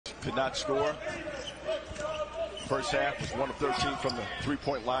could not score. First half was 1 of 13 from the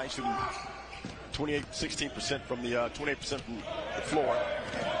three-point line, shooting 16% from the 28% from the floor.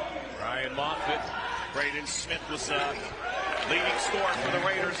 Ryan Moffatt, Braeden Smith was leading scorer for the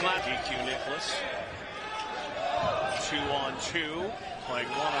Raiders last. DQ Nicholas, 2-on-2, playing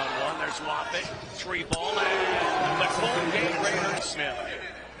 1-on-1. There's Moffatt, 3-ball, and the Colgate Braeden Smith.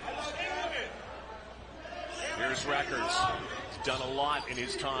 Here's Records. He's done a lot in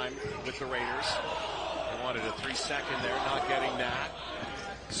his time with the Raiders. They wanted a 3-second there, not getting that.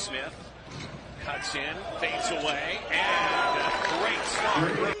 Smith cuts in, fades away, and a great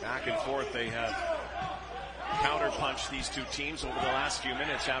start. Back and forth, they have counterpunched these two teams over the last few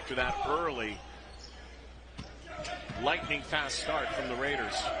minutes after that early lightning fast start from the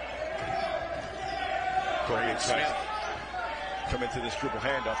Raiders. Braeden Smith come into this dribble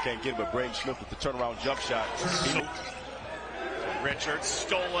handoff, can't get it, but Braeden Smith with the turnaround jump shot. Richards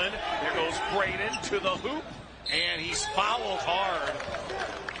stolen. There goes Braeden to the hoop, and he's fouled hard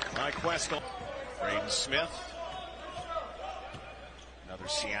by Questel. Braeden Smith, another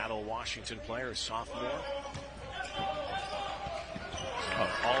Seattle-Washington player, sophomore.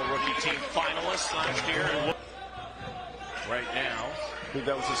 All-rookie team finalist last year. Right now, I think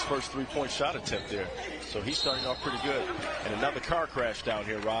that was his first three-point shot attempt there. So he's starting off pretty good. And another car crash down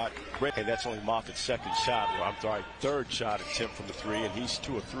here, Rod. Hey, that's only Moffatt's second shot. Well, I'm sorry, third shot attempt from the three, and he's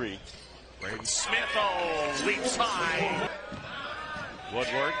 2 of 3. Braeden Smith, leaps high.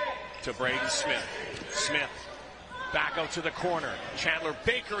 Woodward to Braeden Smith. Smith back out to the corner. Chandler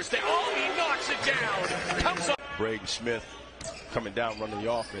Baker is there. Oh, he knocks it down. Comes up. Braeden Smith coming down, running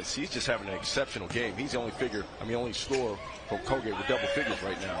the offense. He's just having an exceptional game. He's the only scorer from Colgate with double figures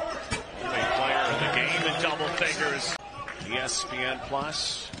right now. Only player in the game in double figures. ESPN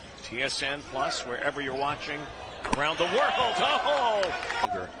Plus, TSN Plus, wherever you're watching around the world. Oh!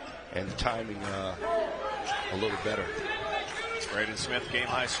 And the timing a little better. Braeden Smith, game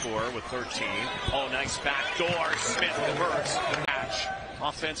high scorer with 13. Oh, nice back door. Smith converts. Catch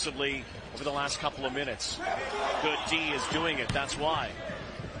offensively over the last couple of minutes. Good D is doing it. That's why.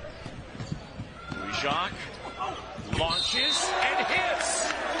 Jacques launches and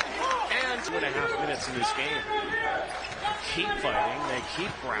hits. And 2.5 minutes in this game. They keep fighting. They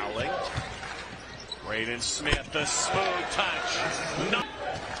keep growling. Braeden Smith, the smooth touch.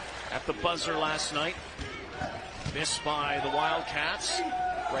 At the buzzer last night. Missed by the Wildcats.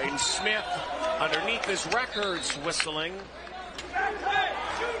 Braeden Smith underneath his Records whistling. 90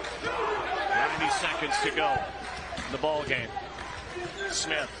 seconds to go in the ball game.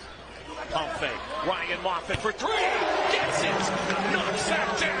 Smith, pump fake. Ryan Moffatt for 3. Gets it. Knocks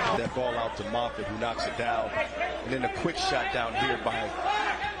that down. That ball out to Moffatt, who knocks it down. And then a quick shot down here by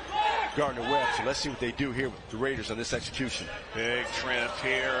Gardner-Webb. So let's see what they do here with the Raiders on this execution. Big trip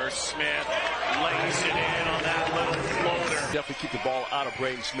here. Smith lays it in on that little floater. Definitely keep the ball out of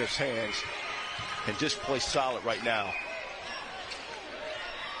Braeden Smith's hands and just play solid right now.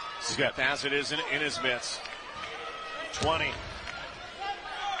 Smith as it is in his mitts. 20.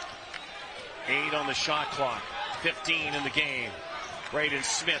 8 on the shot clock. 15 in the game. Braeden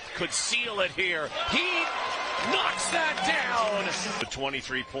Smith could seal it here. He knocks that down.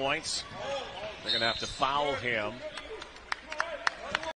 23 points. They're going to have to foul him.